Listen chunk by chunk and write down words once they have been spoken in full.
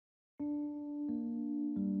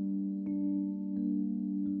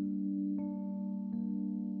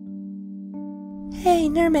Hey,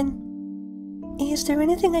 Norman. Is there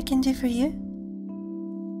anything I can do for you?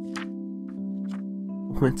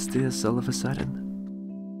 What's this all of a sudden?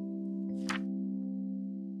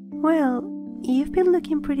 Well, you've been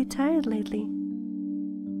looking pretty tired lately.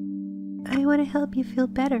 I want to help you feel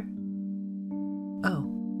better. Oh.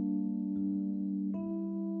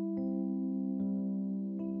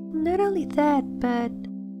 Not only that, but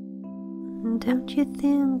don't you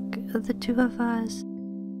think the two of us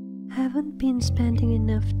haven't been spending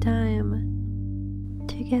enough time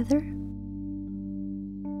together?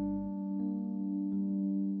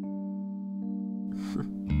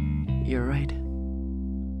 You're right.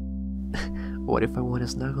 What if I want to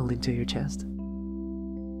snuggle into your chest?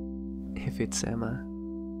 If it's Emma,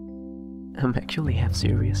 I'm actually half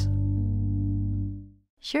serious.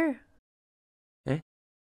 Sure. Eh?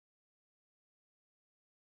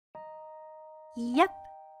 Yep.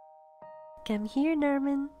 Come here,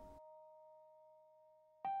 Norman.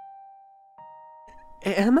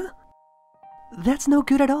 Emma? That's no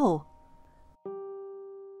good at all.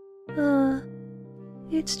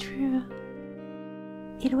 It's true.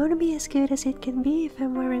 It won't be as good as it can be if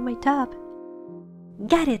I'm wearing my top.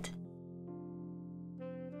 Got it!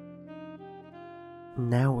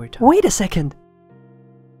 Now we're talking. Wait a second!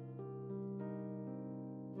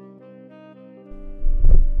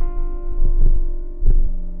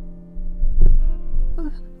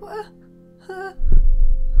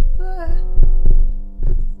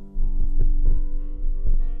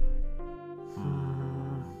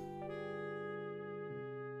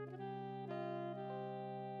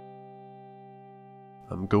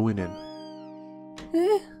 I'm going in.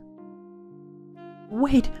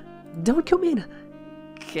 Wait! Don't come in!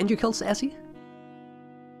 Can you call Sassy?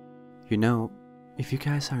 You know, if you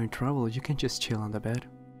guys are in trouble, you can just chill on the bed.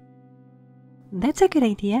 That's a good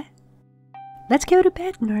idea. Let's go to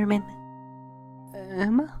bed, Norman.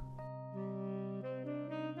 Emma?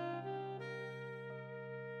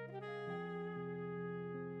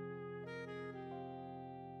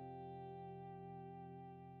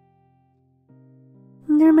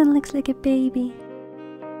 Norman looks like a baby.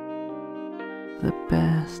 The bed.